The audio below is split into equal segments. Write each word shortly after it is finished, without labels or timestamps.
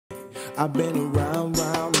I've been around,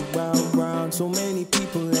 round. So many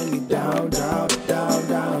people let me down.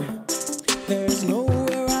 There's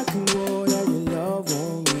nowhere I can go that your love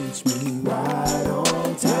won't reach me right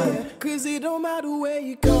on time. Cause it don't matter where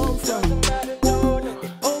you come from, it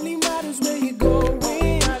only matters where you're going.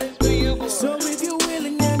 So if you're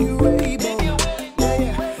willing and you're able,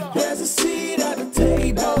 there's a seat at the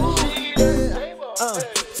table.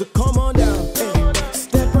 So come on down,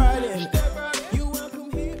 step right in. You're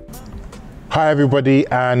welcome here. Hi everybody,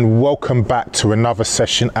 and welcome back to another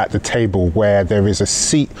session at the table where there is a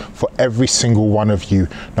seat for every single one of you.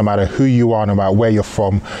 No matter who you are, no matter where you're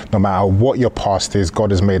from, no matter what your past is,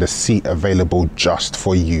 God has made a seat available just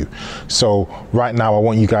for you. So right now I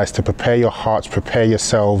want you guys to prepare your hearts, prepare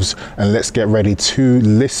yourselves, and let's get ready to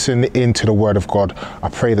listen into the word of God. I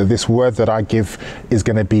pray that this word that I give is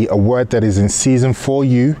going to be a word that is in season for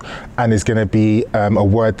you, and is going to be a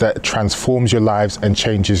word that transforms your lives and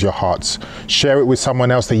changes your hearts. Share it with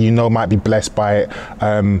someone else that you know might be blessed by it.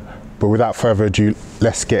 But without further ado,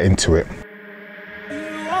 let's get into it.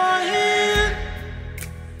 You are here,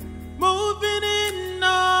 moving in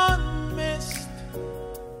our midst.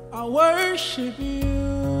 I worship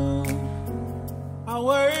you. I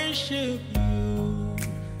worship you.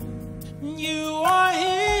 You are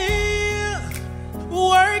here,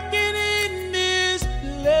 working in this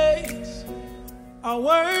place. I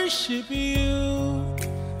worship you.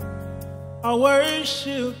 I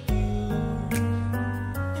worship you.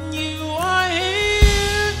 You are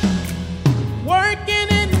here, working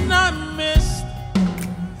in our midst.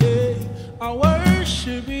 Yeah. I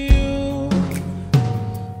worship you.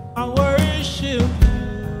 I worship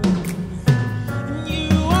you. You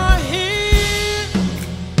are here,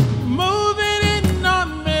 moving in our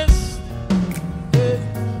midst. Yeah.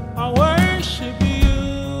 I worship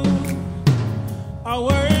you. I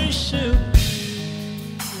worship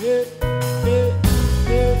you. Yeah.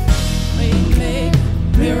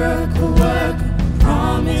 Miracle worker,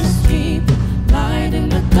 promise keeper, light in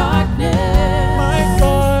the darkness. My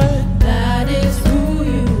God, that is who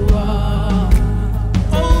you are.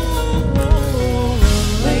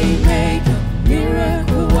 Waymaker,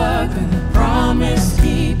 miracle worker, promise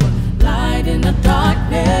keeper, light in the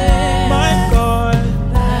darkness. my God,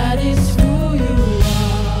 that is who you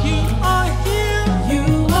are. you are here,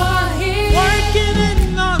 You are here,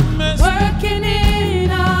 working in our midst. working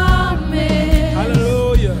in our midst.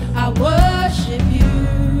 Hallelujah. I worship you.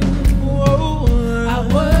 Whoa. I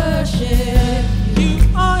worship you. You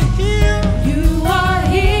are here, You are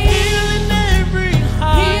here, healing every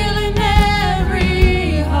heart. healing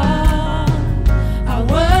every heart. I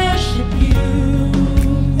worship you.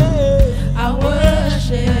 Yeah. I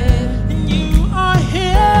worship. You are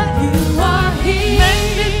here, You are here,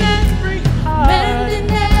 mending every heart.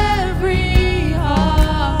 mending every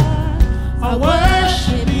heart. I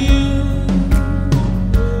worship you.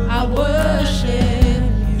 I worship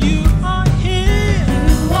you. You are here,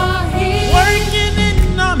 You are here, working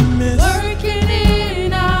in our midst. working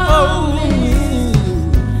in our midst.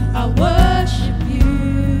 I worship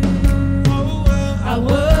you. I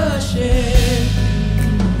worship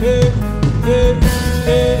Hey, hey,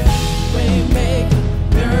 hey. Waymaker,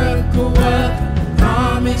 miracle worker,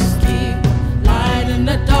 promise keeper, light in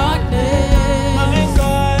the darkness. My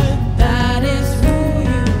God, That is who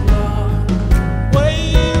you are.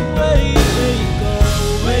 waymaker,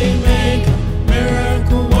 Waymaker,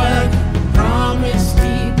 miracle worker, promise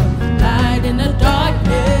keeper, light in the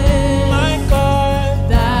darkness. my God,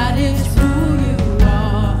 That is who you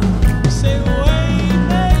are. say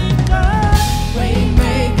waymaker,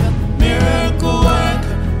 Waymaker, miracle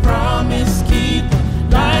worker, promise keeper,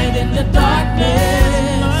 light in the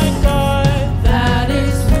darkness. my God, That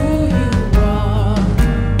is who you are.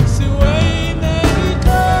 say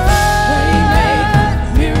waymaker,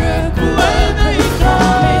 Waymaker, miracle worker,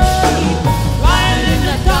 promise keeper, light in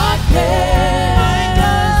the darkness. my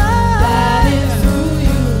God, That is who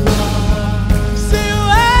you are. say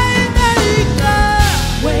waymaker,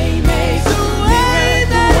 Waymaker,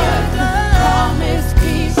 miracle worker, promise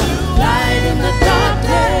keeper, light in the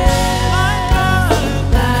darkness. my God,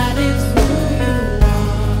 That is who you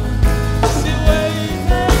are. say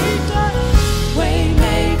waymaker,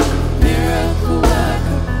 Waymaker, miracle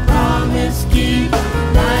worker, promise keeper,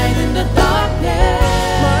 light in the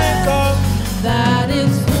darkness. my God, That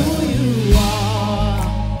is who you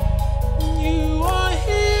are. you are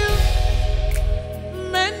here,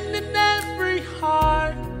 mending every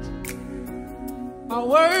heart. I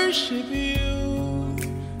worship you.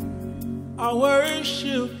 I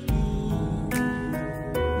worship you.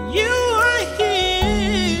 You are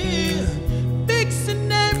here,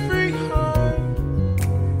 fixing every heart.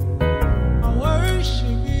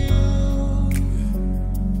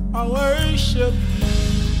 I worship you.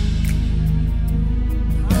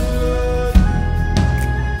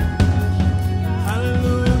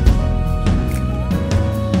 Hallelujah.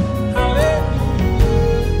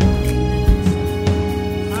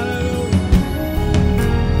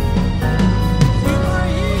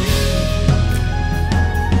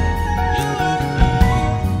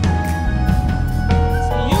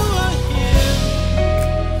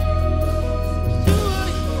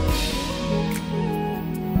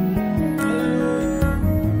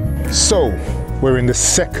 So, we're in the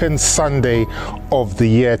second Sunday of the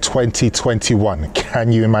year 2021.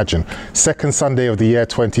 Can you imagine? Second Sunday of the year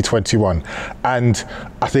 2021. And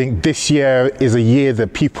I think this year is a year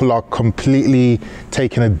that people are completely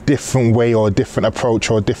taking a different way or a different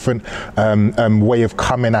approach or a different way of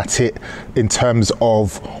coming at it in terms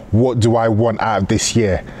of what do I want out of this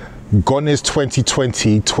year. Gone is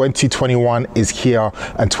 2020, 2021 is here,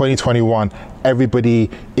 and 2021 everybody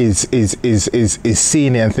is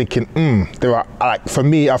seeing it and thinking, there are, like, for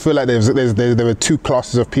me, I feel like there are two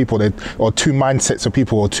classes of people, or two mindsets of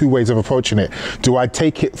people, or two ways of approaching it. Do I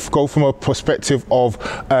go from a perspective of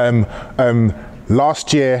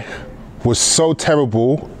last year was so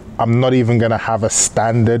terrible, I'm not even going to have a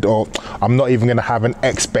standard, or I'm not even going to have an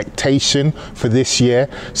expectation for this year.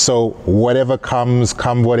 So whatever comes,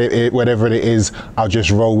 whatever it is, I'll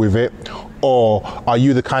just roll with it? Or are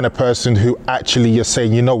you the kind of person who actually you're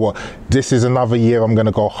saying, you know what, this is another year, I'm going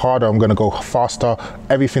to go harder, I'm going to go faster.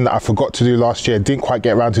 Everything that I forgot to do last year, didn't quite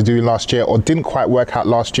get around to doing last year, or didn't quite work out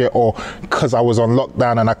last year, or because I was on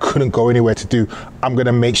lockdown and I couldn't go anywhere to do, I'm going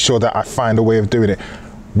to make sure that I find a way of doing it.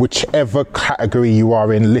 Whichever category you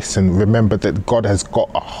are in, listen, remember that God has got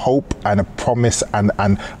a hope and a promise, and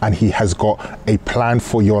he has got a plan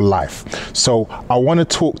for your life. So I want to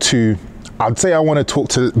talk to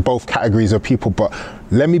both categories of people, but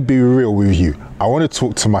let me be real with you. I want to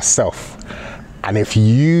talk to myself. And if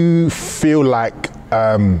you feel like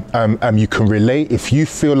you can relate, if you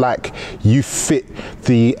feel like you fit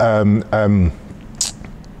the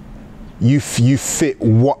you fit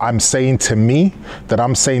what I'm saying to me, that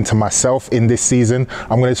I'm saying to myself in this season,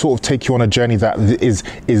 I'm going to sort of take you on a journey that is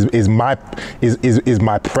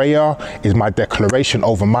my prayer, is my declaration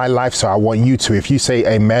over my life. So I want you to, if you say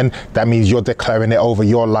amen, that means you're declaring it over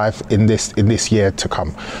your life in this year to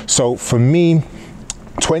come. So for me,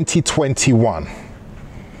 2021,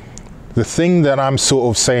 the thing that I'm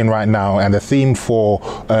sort of saying right now, and the theme for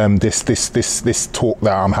this talk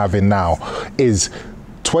that I'm having now, is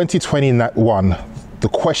 2021, the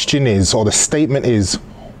question is, or the statement is,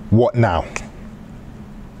 what now?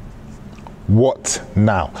 What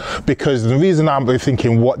now? Because the reason I'm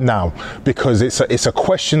thinking what now, because it's a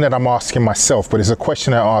question that I'm asking myself, but it's a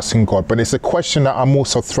question that I'm asking God, but it's a question that I'm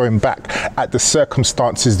also throwing back at the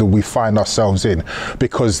circumstances that we find ourselves in.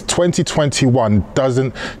 Because 2021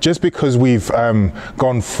 doesn't, just because we've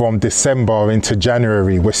gone from December into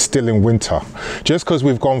January, we're still in winter. Just because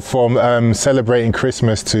we've gone from celebrating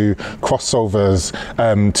Christmas to crossovers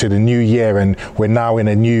to the new year, and we're now in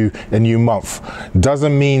a new month,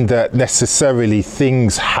 doesn't mean that necessarily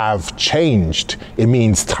things have changed. It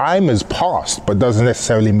means time has passed, but doesn't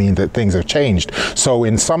necessarily mean that things have changed. So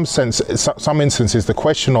in some instances, the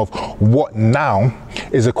question of what now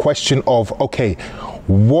is a question of, okay,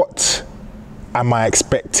 what am I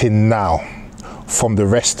expecting now from the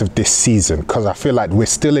rest of this season? Because I feel like we're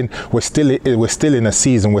still in a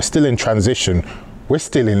season, we're still in transition, we're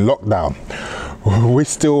still in lockdown. We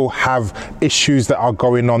still have issues that are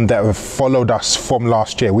going on that have followed us from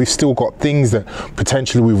last year. We've still got things that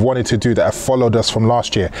potentially we've wanted to do that have followed us from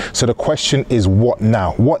last year. So the question is, what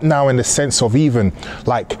now? What now in the sense of even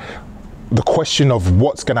like the question of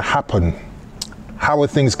what's going to happen? How are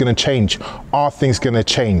things going to change? Are things going to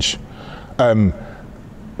change?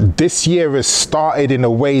 This year has started in a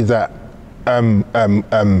way that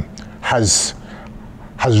has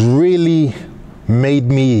really made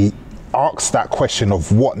me ask that question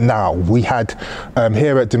of what now. We had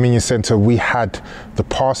here at Dominion Centre, we had the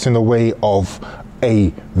passing away of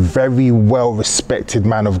a very well respected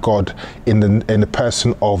man of God in the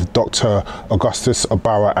person of Dr. Augustus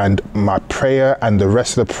Obara, and my prayer and the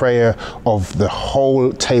rest of the prayer of the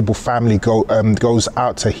whole table family goes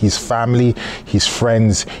out to his family, his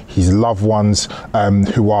friends, his loved ones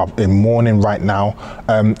who are in mourning right now.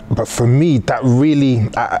 But for me, that really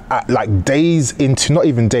like days into, not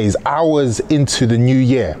even days, hours into the new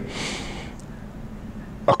year,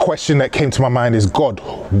 a question that came to my mind is, God,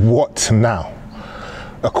 what now?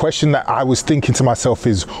 a question that I was thinking to myself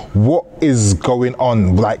is, what is going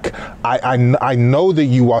on? Like, I know that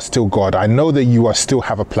you are still God. I know that you are still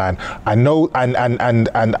have a plan. I know, and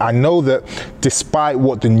I know that despite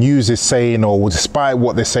what the news is saying, or despite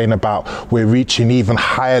what they're saying about we're reaching even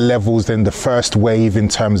higher levels than the first wave in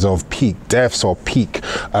terms of peak deaths or peak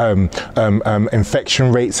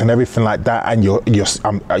infection rates and everything like that, and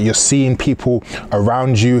you're seeing people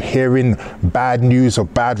around you hearing bad news or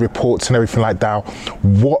bad reports and everything like that.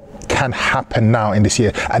 What can happen now in this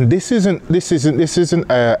year? And this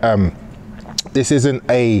isn't a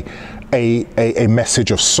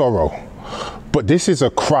message of sorrow, but this is a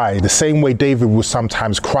cry. The same way David will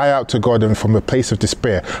sometimes cry out to God and from a place of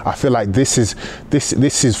despair. I feel like this is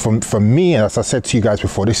for me, and as I said to you guys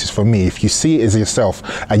before, this is for me. If you see it as yourself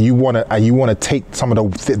and you wanna take some of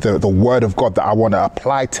the word of God that I want to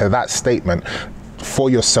apply to that statement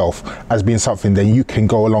for yourself as being something, then you can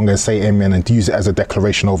go along and say amen and use it as a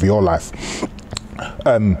declaration over your life.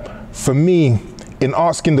 For me, in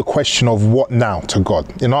asking the question of what now to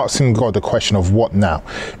God, in asking God the question of what now,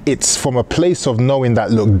 it's from a place of knowing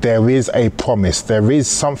that, look, there is a promise, there is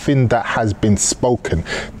something that has been spoken,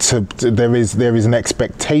 there is an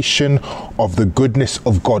expectation of the goodness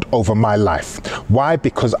of God over my life. Why?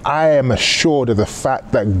 Because I am assured of the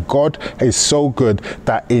fact that God is so good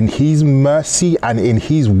that in his mercy and in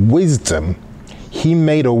his wisdom, he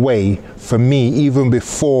made a way for me even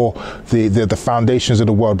before the foundations of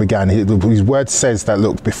the world began. His word says that,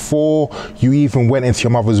 look, before you even went into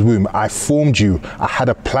your mother's womb, I formed you. I had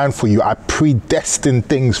a plan for you. I predestined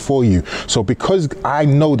things for you. So because I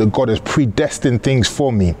know that God has predestined things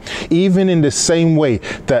for me, even in the same way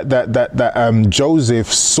that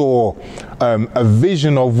Joseph saw a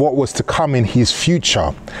vision of what was to come in his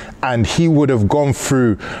future, and he would have gone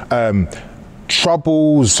through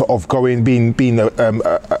troubles of being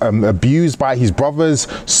abused by his brothers,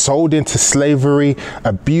 sold into slavery,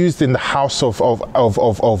 abused in the house of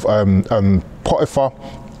Potiphar,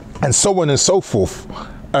 and so on and so forth.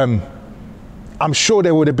 I'm sure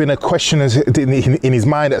there would have been a question in his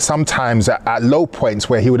mind at sometimes at low points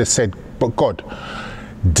where he would have said, but God,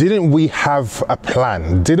 didn't we have a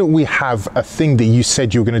plan? Didn't we have a thing that you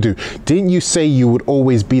said you were going to do? Didn't you say you would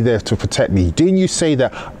always be there to protect me? Didn't you say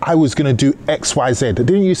that I was going to do X, Y, Z?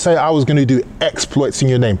 Didn't you say I was going to do exploits in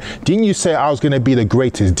your name? Didn't you say I was going to be the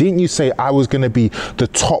greatest? Didn't you say I was going to be the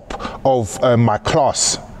top of my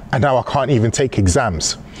class? And now I can't even take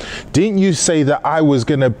exams. Didn't you say that I was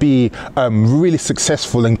going to be really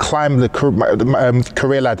successful and climb the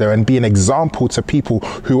career ladder and be an example to people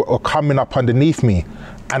who are coming up underneath me?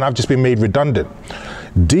 And I've just been made redundant.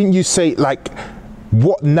 Didn't you say, like,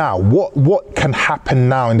 what now? What can happen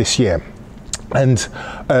now in this year? And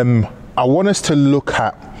I want us to look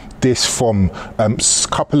at this from a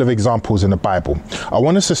couple of examples in the Bible. I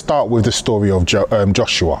want us to start with the story of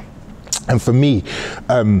Joshua. And for me,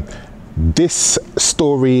 this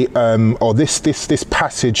story or this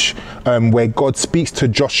passage where God speaks to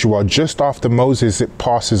Joshua just after Moses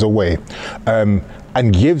passes away,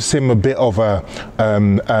 and gives him a bit of a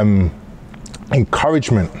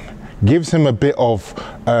encouragement, gives him a bit of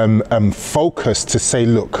focus to say,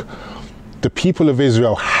 look, the people of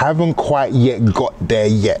Israel haven't quite yet got there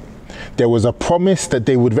yet. There was a promise that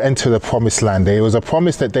they would enter the promised land. There was a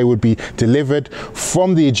promise that they would be delivered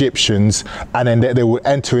from the Egyptians, and then they would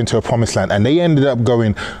enter into a promised land. And they ended up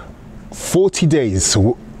going 40 days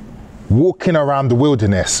walking around the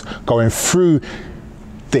wilderness, going through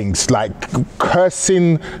things like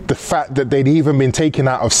cursing the fact that they'd even been taken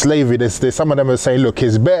out of slavery. There's some of them are saying, look,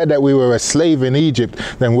 it's better that we were a slave in Egypt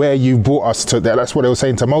than where you brought us to. That's what they were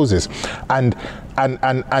saying to Moses. And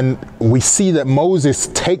we see that Moses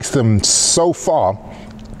takes them so far,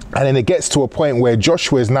 and then it gets to a point where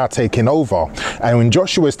Joshua is now taking over. And when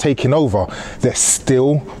Joshua is taking over, they're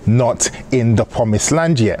still not in the promised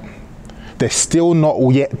land yet. They're still not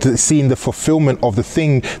yet seeing the fulfillment of the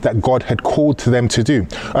thing that God had called to them to do.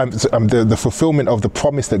 The fulfillment of the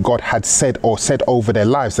promise that God had said over their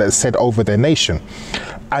lives, that said over their nation.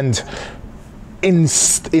 And in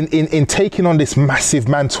taking on this massive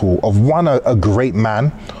mantle of a great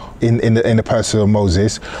man in the person of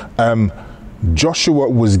Moses, Joshua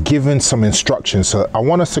was given some instructions. So I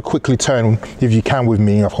want us to quickly turn, if you can, with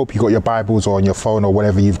me. I hope you got your Bibles or on your phone or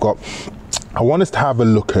whatever you've got. I want us to have a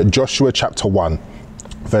look at Joshua chapter 1,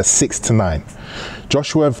 verse 6 to 9.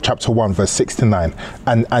 Joshua chapter 1, verse 6 to 9.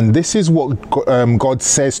 And this is what God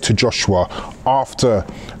says to Joshua after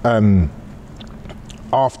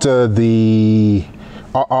the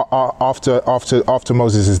after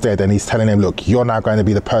Moses is dead, and he's telling him, look, you're now going to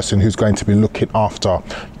be the person who's going to be looking after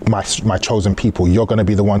my chosen people. You're going to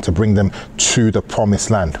be the one to bring them to the promised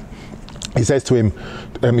land. He says to him,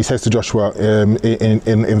 he says to Joshua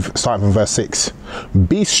in starting from verse 6,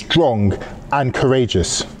 be strong and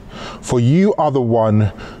courageous, for you are the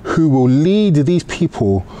one who will lead these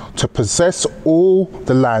people to possess all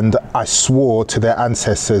the land I swore to their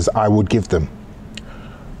ancestors I would give them.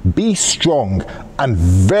 Be strong and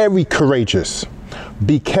very courageous.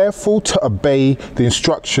 Be careful to obey the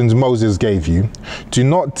instructions Moses gave you. Do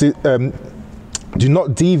not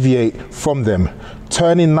deviate from them,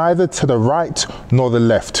 turning neither to the right nor the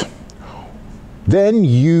left. Then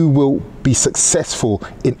you will be successful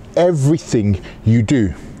in everything you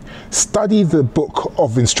do. Study the book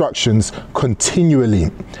of instructions continually.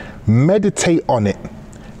 Meditate on it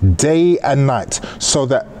day and night, so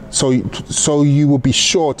you will be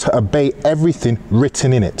sure to obey everything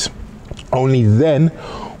written in it. Only then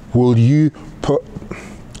will you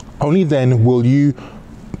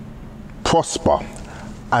prosper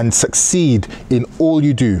and succeed in all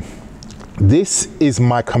you do. This is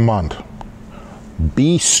my command.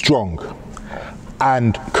 Be strong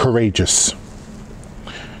and courageous.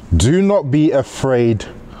 Do not be afraid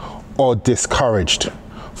or discouraged,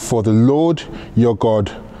 for the Lord your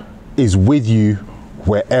God is with you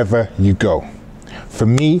wherever you go. For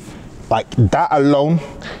me, like that alone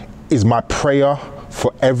is my prayer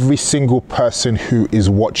for every single person who is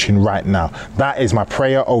watching right now. That is my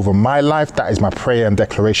prayer over my life. That is my prayer and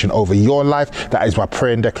declaration over your life. That is my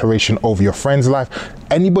prayer and declaration over your friend's life.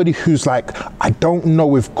 Anybody who's like, I don't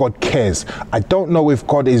know if God cares. I don't know if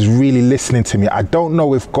God is really listening to me. I don't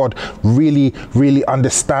know if God really, really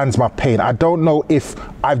understands my pain. I don't know if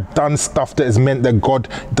I've done stuff that has meant that God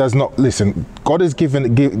does not listen. God is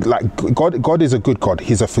God is a good God.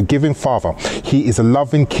 He's a forgiving Father. He is a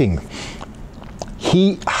loving King.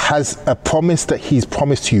 He has a promise that he's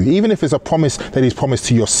promised to you, even if it's a promise that he's promised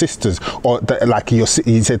to your sisters, or that, like he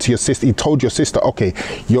said to your sister, he told your sister, okay,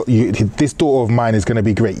 this daughter of mine is going to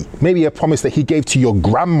be great. Maybe a promise that he gave to your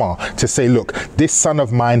grandma to say, look, this son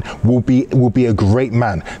of mine will be a great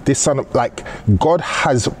man. This son of, like, God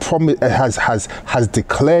has has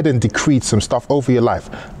declared and decreed some stuff over your life,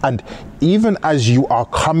 and even as you are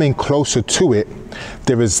coming closer to it,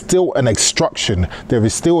 there is still an instruction. There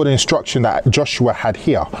is still an instruction that Joshua had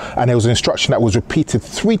here. And there was an instruction that was repeated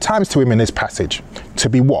 3 times to him in this passage. To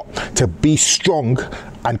be what? To be strong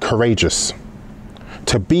and courageous.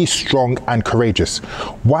 To be strong and courageous.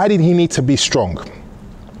 Why did he need to be strong?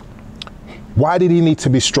 Why did he need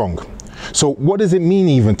to be strong? So what does it mean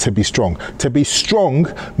even to be strong? To be strong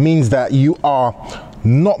means that you are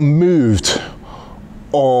not moved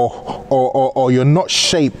or you're not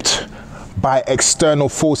shaped by external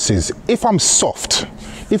forces. If I'm soft,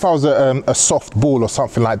 if I was a soft ball or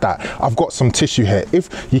something like that, I've got some tissue here. If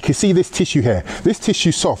you can see this tissue here, this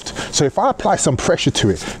tissue soft. So if I apply some pressure to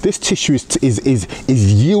it, this tissue is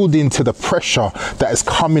yielding to the pressure that is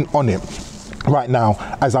coming on it right now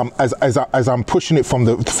as I'm pushing it from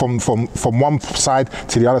one side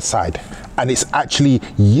to the other side, and it's actually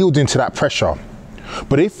yielding to that pressure.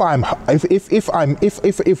 But if the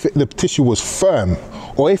tissue was firm,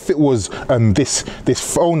 or if it was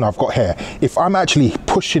this phone I've got here, if I'm actually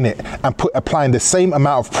pushing it and applying the same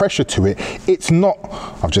amount of pressure to it, it's not,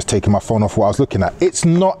 I've just taken my phone off what I was looking at, it's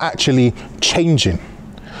not actually changing.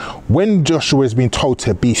 When Joshua is being told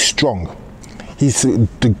to be strong,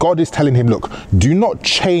 God is telling him, look, do not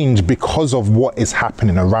change because of what is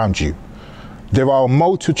happening around you. There are a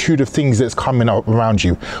multitude of things that's coming up around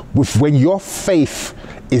you. When your faith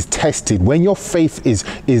is tested, when your faith is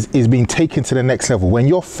being taken to the next level, when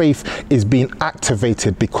your faith is being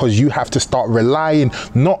activated, because you have to start relying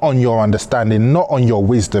not on your understanding, not on your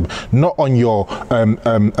wisdom, not on your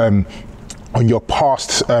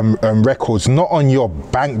past records, not on your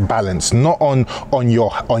bank balance, not on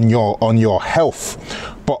your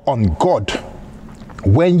health, but on God.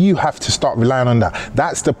 When you have to start relying on that,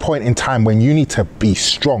 that's the point in time when you need to be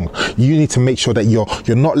strong. You need to make sure that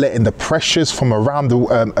you're not letting the pressures from around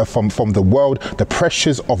the from the world, the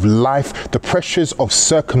pressures of life, the pressures of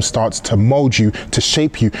circumstance to mold you, to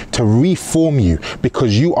shape you, to reform you,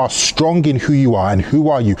 because you are strong in who you are. And who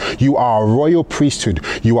are you? You are a royal priesthood.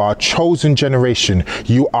 You are a chosen generation.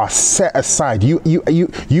 You are set aside. You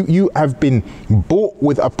have been bought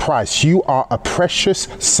with a price. You are a precious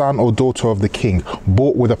son or daughter of the King,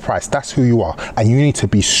 bought with a price. That's who you are, and you need to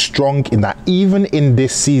be strong in that. Even in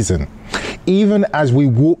this season, even as we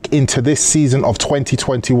walk into this season of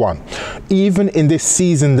 2021, even in this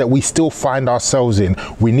season that we still find ourselves in,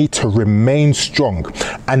 we need to remain strong,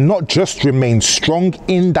 and not just remain strong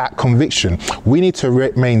in that conviction. We need to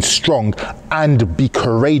remain strong and be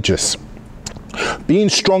courageous. Being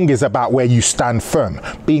strong is about where you stand firm.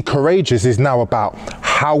 Being courageous is now about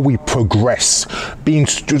how we progress. Being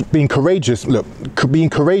courageous, look, being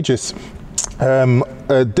courageous,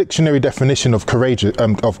 a dictionary definition of courage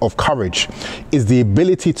is the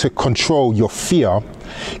ability to control your fear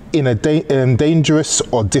in a dangerous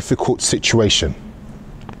or difficult situation.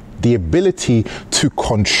 The ability to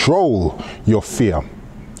control your fear.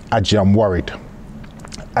 Aji, I'm worried.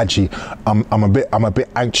 Aji, I'm a bit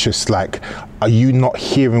anxious. Like, are you not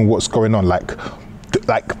hearing what's going on? Like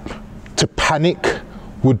to panic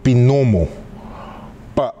would be normal.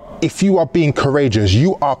 But if you are being courageous,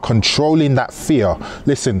 you are controlling that fear.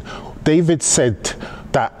 Listen, David said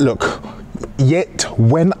that, look, yet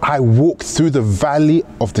when I walk through the valley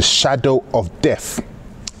of the shadow of death,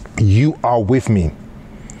 you are with me.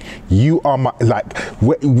 You are my, like,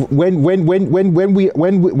 when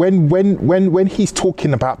he's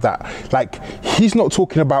talking about that, like, he's not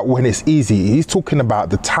talking about when it's easy. He's talking about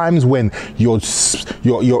the times when you're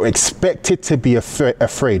expected to be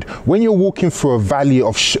afraid. When you're walking through a valley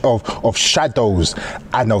of shadows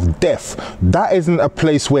and of death, that isn't a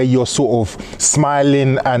place where you're sort of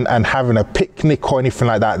smiling and having a picnic or anything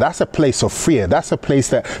like that. That's a place of fear. That's a place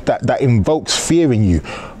that invokes fear in you.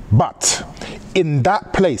 But in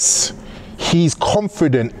that place, he's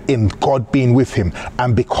confident in God being with him,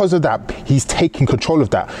 and because of that, he's taking control of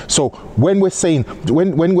that. So when we're saying,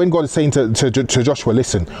 when God is saying to Joshua,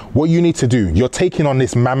 listen, what you need to do, you're taking on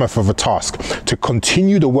this mammoth of a task to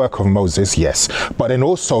continue the work of Moses, yes, but then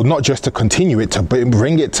also not just to continue it, to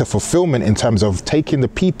bring it to fulfillment in terms of taking the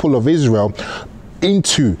people of Israel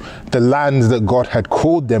into the land that God had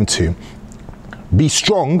called them to. Be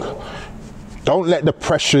strong. Don't let the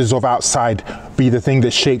pressures of outside be the thing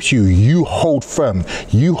that shapes you. You hold firm.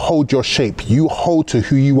 You hold your shape. You hold to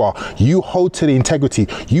who you are. You hold to the integrity.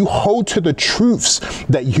 You hold to the truths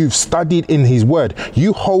that you've studied in his word.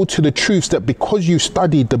 You hold to the truths that because you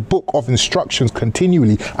studied the book of instructions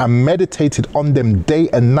continually and meditated on them day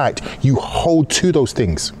and night, you hold to those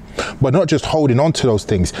things. But not just holding on to those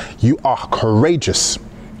things, you are courageous.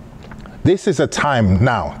 This is a time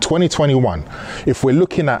now, 2021. If we're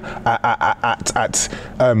looking at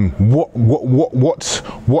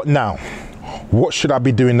what now? What should I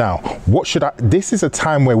be doing now? This is a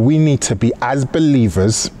time where we need to be, as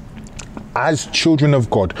believers, as children of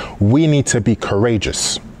God, we need to be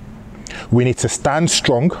courageous. We need to stand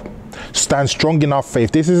strong in our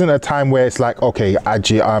faith. This isn't a time where it's like, okay,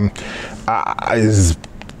 Aji,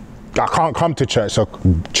 I can't come to church, so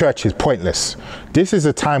church is pointless. This is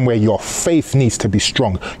a time where your faith needs to be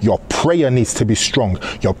strong. Your prayer needs to be strong.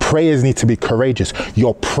 Your prayers need to be courageous.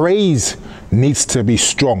 Your praise needs to be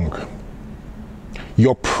strong.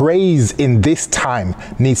 Your praise in this time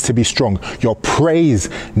needs to be strong. Your praise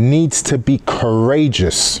needs to be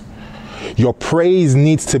courageous. Your praise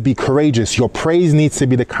needs to be courageous. Your praise needs to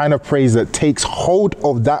be the kind of praise that takes hold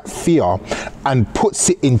of that fear and puts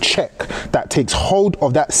it in check, that takes hold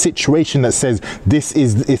of that situation that says, this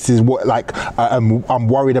is what, like, I'm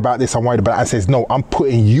worried about this, I'm worried about that, and says, no, I'm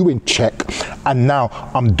putting you in check, and now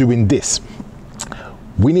I'm doing this.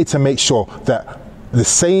 We need to make sure that the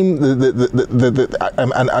same,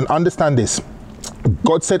 and understand this.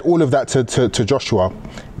 God said all of that to Joshua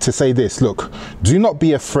to say this, look, do not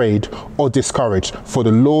be afraid or discouraged, for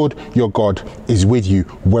the Lord your God is with you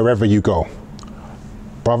wherever you go.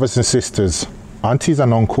 Brothers and sisters, aunties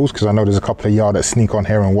and uncles, because I know there's a couple of y'all that sneak on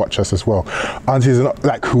here and watch us as well. Aunties and,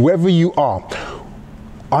 like, whoever you are,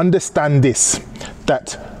 understand this,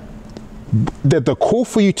 that the call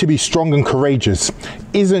for you to be strong and courageous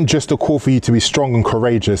isn't just a call for you to be strong and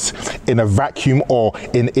courageous in a vacuum or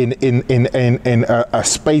in a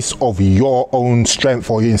space of your own strength,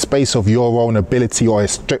 or in space of your own ability, or a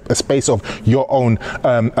space of your own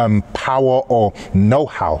power or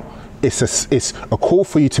know-how. It's a call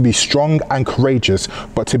for you to be strong and courageous,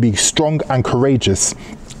 but to be strong and courageous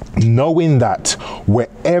knowing that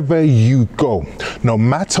wherever you go, no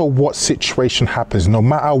matter what situation happens, no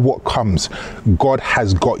matter what comes, God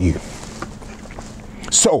has got you.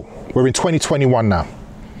 So we're in 2021 now.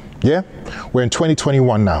 Yeah, we're in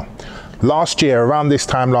 2021 now. Last year, around this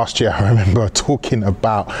time last year, I remember talking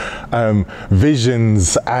about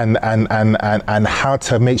visions and how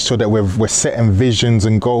to make sure that we're setting visions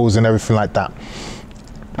and goals and everything like that.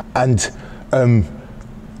 And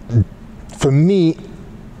for me,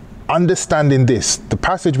 understanding this, the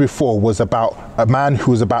passage before was about a man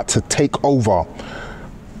who was about to take over,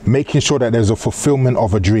 making sure that there's a fulfillment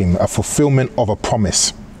of a dream, a fulfillment of a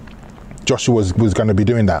promise. Joshua was going to be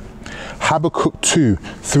doing that. Habakkuk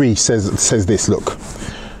 2:3 says this, look,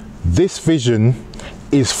 this vision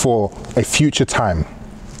is for a future time.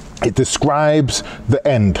 It describes the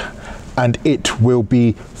end and it will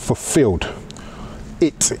be fulfilled.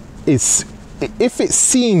 It is, if it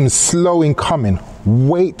seems slow in coming,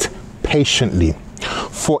 wait patiently,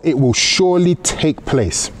 for it will surely take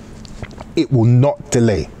place. It will not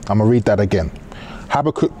delay. I'm going to read that again.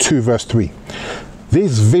 Habakkuk 2:3.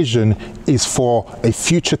 This vision is for a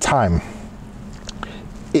future time.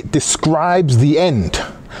 It describes the end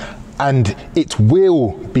and it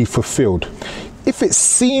will be fulfilled. If it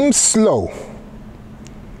seems slow,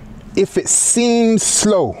 if it seems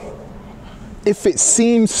slow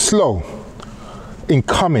in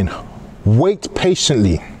coming, wait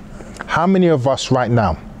patiently. How many of us right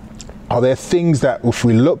now, are there things that if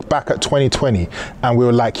we look back at 2020 and we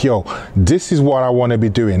were like, yo, this is what I want to be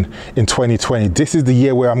doing in 2020. This is the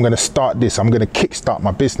year where I'm going to start this. I'm going to kickstart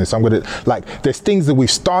my business. I'm going to, like, there's things that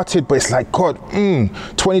we've started, but it's like, God,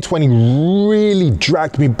 2020 really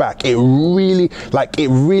dragged me back. It really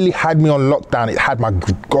had me on lockdown. It had my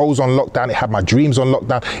goals on lockdown. It had my dreams on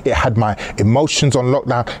lockdown. It had my emotions on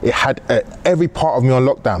lockdown. It had every part of me on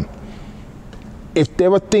lockdown. If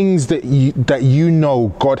there are things that you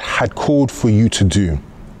know God had called for you to do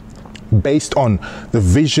based on the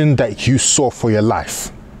vision that you saw for your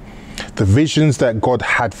life, the visions that God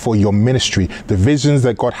had for your ministry, the visions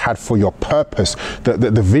that God had for your purpose,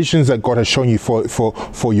 the visions that God has shown you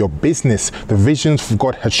for your business, the visions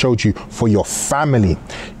God has showed you for your family,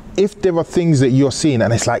 if there are things that you're seeing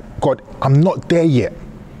and it's like, God, I'm not there yet,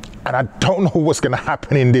 and I don't know what's going to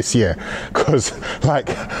happen in this year, because like,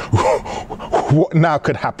 what now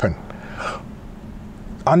could happen?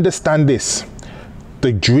 Understand this.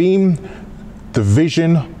 The dream, the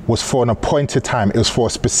vision was for an appointed time. It was for a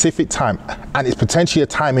specific time, and it's potentially a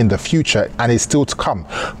time in the future, and it's still to come.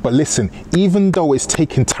 But listen, even though it's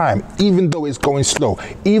taking time, even though it's going slow,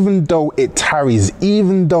 even though it tarries,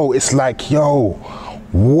 even though it's like, yo,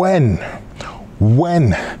 when,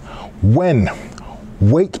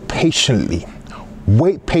 wait patiently,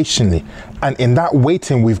 and in that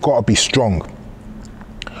waiting we've got to be strong.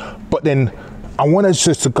 But then I want to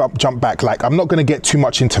just jump back. Like, I'm not going to get too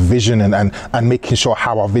much into vision and making sure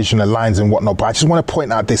how our vision aligns and whatnot, but I just want to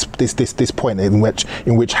point out this point in which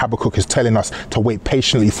Habakkuk is telling us to wait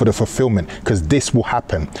patiently for the fulfillment, because this will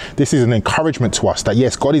happen. This is an encouragement to us that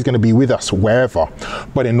yes, God is going to be with us wherever,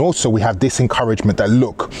 but then also we have this encouragement that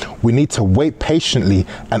look, we need to wait patiently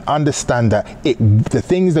and understand that the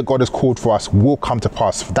things that God has called for us will come to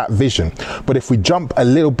pass, that vision. But if we jump a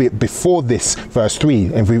little bit before this, verse 3,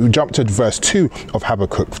 and if we jump to verse 2 of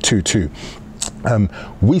Habakkuk 2:2,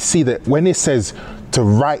 we see that when it says to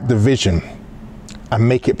write the vision and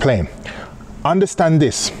make it plain, understand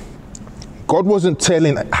this. God wasn't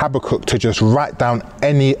telling Habakkuk to just write down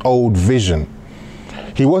any old vision.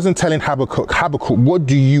 He wasn't telling Habakkuk, what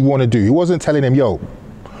do you want to do? He wasn't telling him, yo,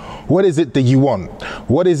 what is it that you want?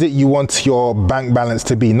 What is it you want your bank balance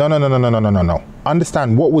to be? No.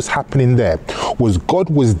 Understand what was happening there was God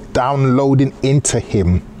was downloading into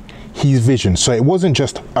him his vision. So it wasn't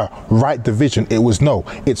just write the vision. It was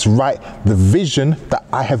it's write the vision that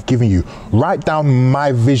I have given you. Write down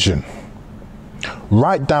my vision.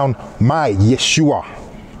 Write down my Yeshua.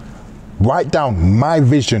 Write down my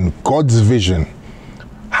vision, God's vision.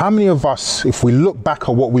 How many of us, if we look back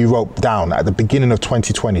at what we wrote down at the beginning of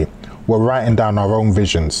 2020, we're writing down our own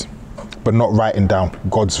visions, but not writing down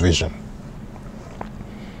God's vision?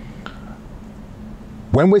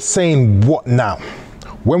 When we're saying what now,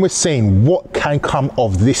 when we're saying what can come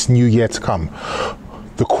of this new year to come,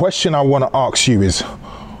 the question I want to ask you is,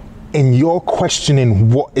 in your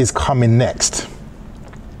questioning what is coming next,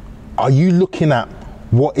 are you looking at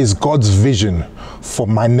what is God's vision for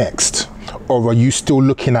my next? Or are you still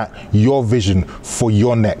looking at your vision for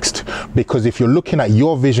your next? Because if you're looking at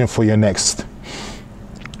your vision for your next,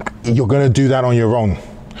 you're going to do that on your own.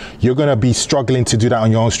 You're going to be struggling to do that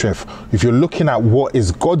on your own strength. If you're looking at what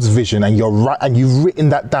is God's vision and you're right and you've written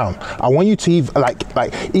that down, I want you to even like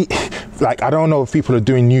I don't know if people are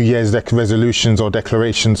doing New Year's resolutions or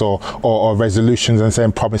declarations or resolutions and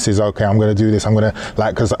saying promises. Okay, I'm going to do this. I'm going to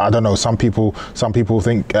because I don't know. Some people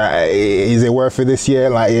think is it worth it this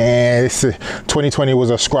year? Like, yeah, 2020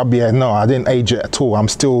 was a scrub year. No, I didn't age it at all. I'm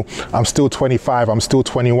still 25. I'm still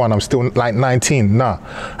 21. I'm still like 19. Nah.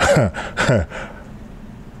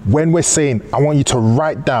 When we're saying, I want you to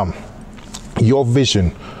write down your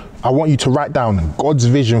vision, I want you to write down God's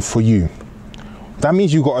vision for you. That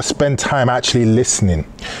means you got to spend time actually listening.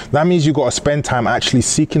 That means you got to spend time actually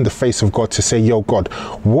seeking the face of God to say, yo, God,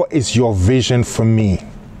 what is your vision for me?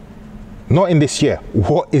 Not in this year.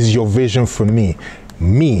 What is your vision for me?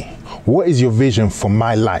 Me. What is your vision for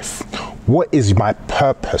my life? What is my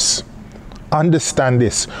purpose? Understand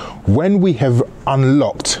this. When we have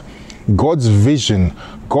unlocked God's vision,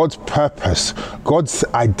 God's purpose, God's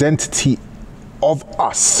identity of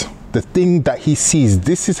us, the thing that he sees,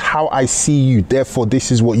 this is how I see you, therefore this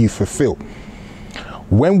is what you fulfill.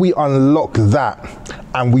 When we unlock that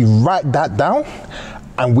and we write that down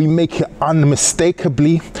and we make it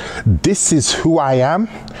unmistakably, this is who I am.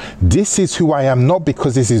 This is who I am, not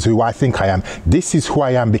because this is who I think I am. This is who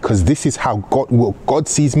I am because this is how God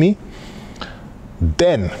sees me.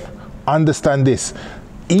 Then understand this.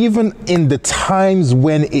 Even in the times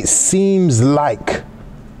when it seems like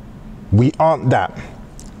we aren't that,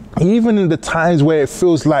 even in the times where it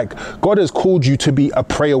feels like God has called you to be a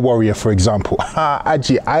prayer warrior, for example.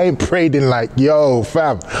 Actually, I ain't prayed in like, yo,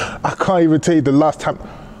 fam, I can't even tell you the last time.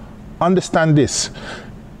 Understand this.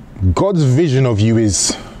 God's vision of you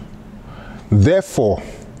is, therefore,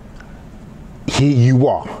 you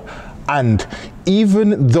are. And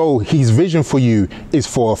even though his vision for you is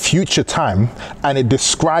for a future time and it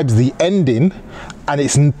describes the ending and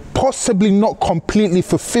it's possibly not completely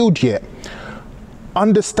fulfilled yet,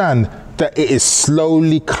 understand that it is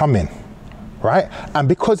slowly coming, right? And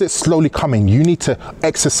because it's slowly coming, you need to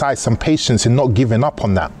exercise some patience in not giving up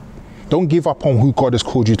on that. Don't give up on who God has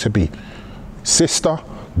called you to be. Sister,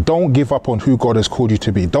 don't give up on who God has called you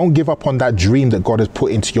to be. Don't give up on that dream that God has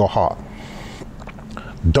put into your heart.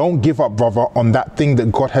 Don't give up, brother, on that thing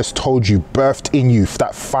that God has told you, birthed in you,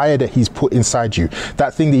 that fire that he's put inside you,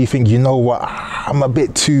 that thing that you think, you know what, I'm a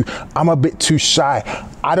bit too shy.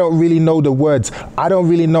 I don't really know the words. I don't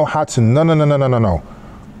really know how to, no.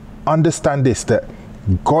 Understand this, that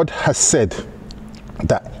God has said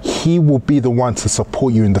that he will be the one to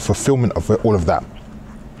support you in the fulfillment of all of that.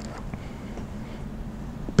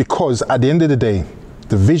 Because at the end of the day,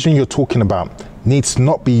 the vision you're talking about needs to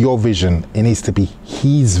not be your vision, it needs to be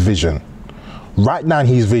his vision. Write down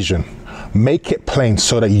his vision, make it plain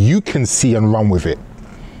so that you can see and run with it.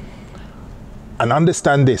 And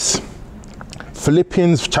understand this,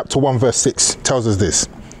 Philippians chapter 1 verse 6 tells us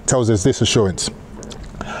this assurance.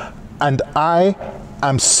 And I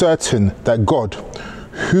am certain that God,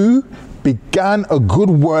 who began a good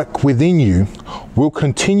work within you, will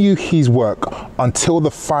continue his work until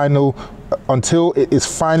it is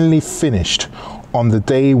finally finished on the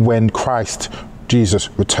day when Christ Jesus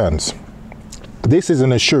returns. This is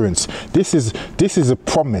an assurance. This is a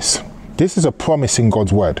promise. This is a promise in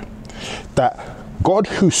God's word that God,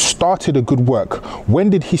 who started a good work, when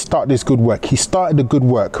did he start this good work? He started the good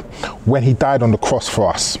work when he died on the cross for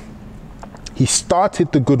us. He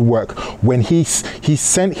started the good work when he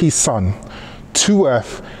sent his son to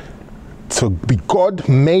earth to be God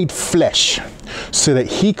made flesh, so that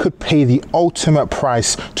he could pay the ultimate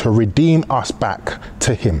price to redeem us back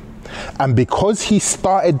to him. And because he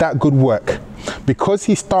started that good work,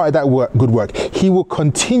 good work, he will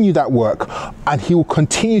continue that work, and he will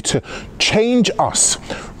continue to change us,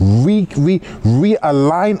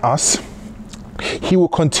 realign us. He will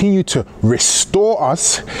continue to restore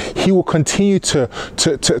us. He will continue to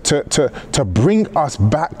bring us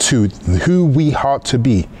back to who we are to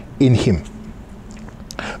be in him.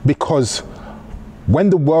 Because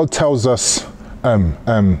when the world tells us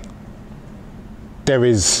there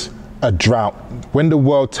is a drought, when the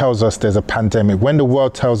world tells us there's a pandemic, when the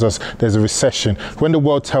world tells us there's a recession, when the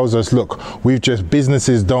world tells us, look,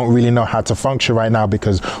 businesses don't really know how to function right now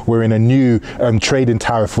because we're in a new trading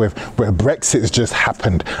tariff where Brexit's just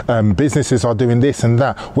happened, businesses are doing this and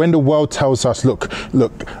that. When the world tells us, look,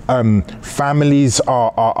 families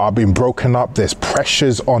are being broken up, there's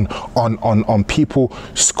pressures on people,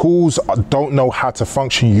 schools don't know how to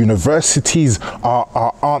function, universities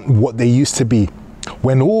aren't what they used to be.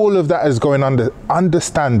 When all of that is going on,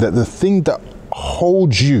 understand that the thing that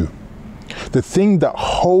holds you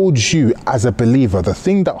as a believer, the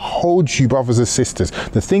thing that holds you, brothers and sisters,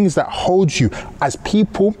 the things that hold you as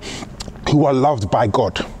people who are loved by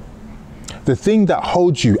God, the thing that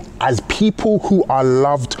holds you as people who are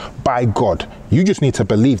loved by God, you just need to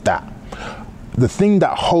believe that. The thing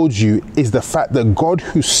that holds you is the fact that God,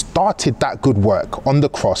 who started that good work on the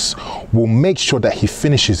cross, will make sure that he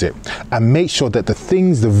finishes it, and make sure that the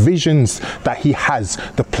things, the visions that he has,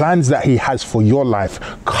 the plans that he has for your life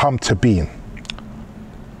come to being.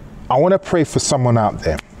 I want to pray for someone out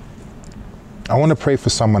there.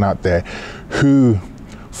 Who,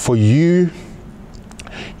 for you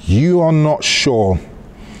you are not sure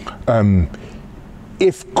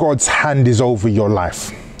if God's hand is over your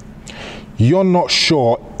life. You're not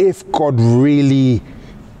sure if God really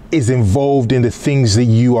is involved in the things that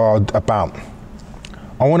you are about.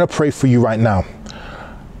 I want to pray for you right now.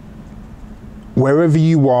 Wherever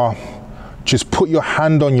you are, just put your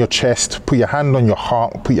hand on your chest, put your hand on your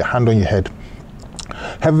heart, put your hand on your head.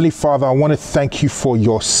 Heavenly Father, I want to thank you for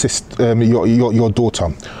your sister, your daughter.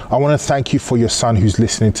 I want to thank you for your son who's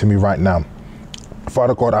listening to me right now.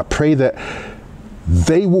 Father God, I pray that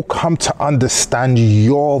they will come to understand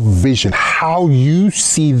your vision, how you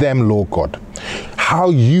see them, Lord God,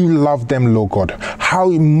 how you love them, Lord God, how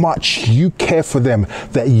much you care for them,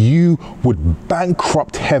 that you would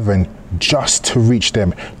bankrupt heaven just to reach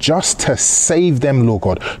them, just to save them, Lord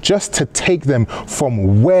God, just to take them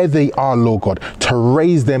from where they are, Lord God, to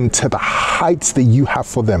raise them to the heights that you have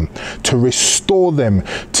for them, to restore them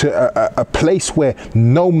to a place where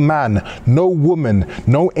no man, no woman,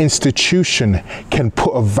 no institution can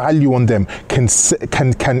put a value on them, can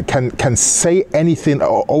say anything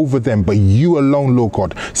over them, but you alone, Lord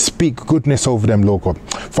God, speak goodness over them, Lord God.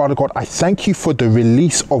 Father God, I thank you for the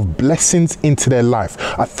release of blessings into their life.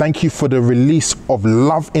 I thank you for the release of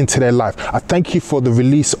love into their life. I thank you for the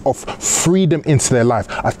release of freedom into their life.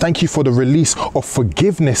 I thank you for the release of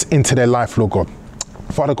forgiveness into their life, Lord God.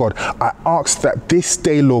 Father God, I ask that this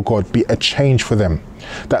day, Lord God, be a change for them.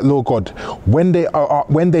 That, Lord God, when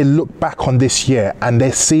they look back on this year and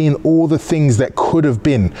they're seeing all the things that could have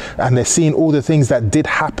been, and they're seeing all the things that did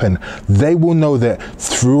happen, they will know that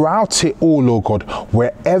throughout it all, Lord God,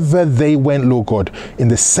 wherever they went, Lord God, in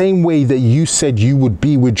the same way that you said you would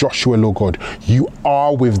be with Joshua, Lord God, you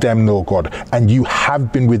are with them, Lord God, and you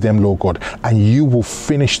have been with them, Lord God, and you will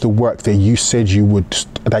finish the work that you said you would,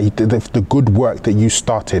 the good work that you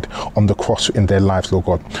started on the cross in their lives, Lord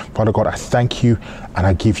God. Father God, I thank you and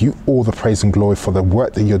I give you all the praise and glory for the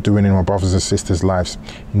work that you're doing in my brothers and sisters' lives.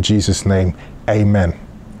 In Jesus' name, amen.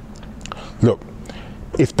 Look,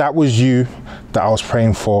 if that was you that I was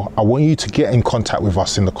praying for, I want you to get in contact with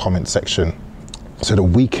us in the comment section so that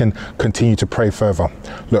we can continue to pray further.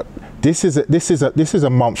 Look, this is a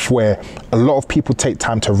month where a lot of people take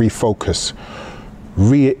time to refocus,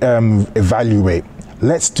 evaluate.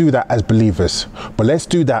 Let's do that as believers, but let's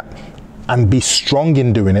do that and be strong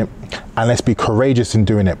in doing it, and let's be courageous in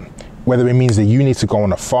doing it. Whether it means that you need to go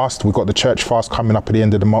on a fast, we've got the church fast coming up at the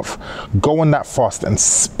end of the month, go on that fast and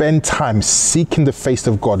spend time seeking the face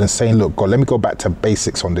of God and saying, look, God, let me go back to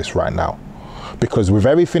basics on this right now. Because with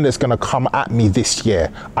everything that's going to come at me this year,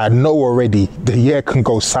 I know already the year can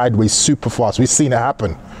go sideways super fast. We've seen it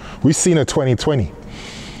happen. We've seen it 2020.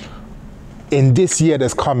 In this year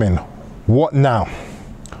that's coming, what now?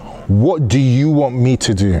 What do you want me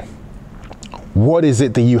to do? What is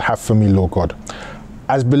it that you have for me, Lord God?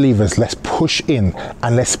 As believers, let's push in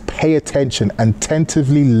and let's pay attention and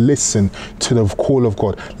attentively listen to the call of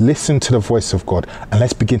God. Listen to the voice of God, and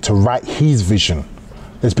let's begin to write his vision.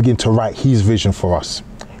 Let's begin to write his vision for us.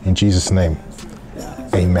 In Jesus' name,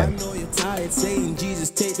 amen. I know you're tired saying Jesus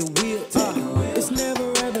take the wheel. It's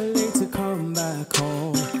never ever late to come back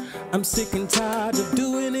home. I'm sick and tired of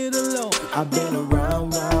doing it alone. I've been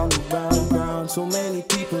around, so many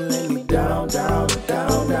people let me down. There's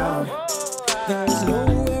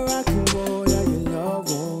nowhere I can go that your love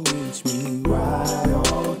won't reach me right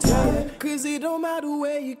on time. Cause it don't matter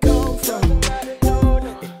where you come from, it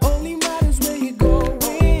only matters where you're going.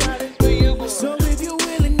 So if you're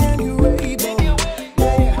willing and you're able,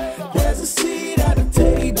 yeah, there's a seat at the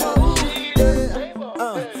table.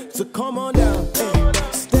 So come on down,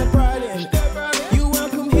 step right in. You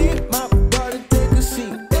welcome here, my brother, take a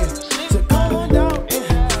seat. So come on down,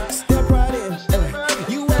 step right in.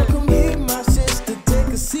 You welcome here, my sister, take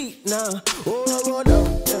a seat now. Oh,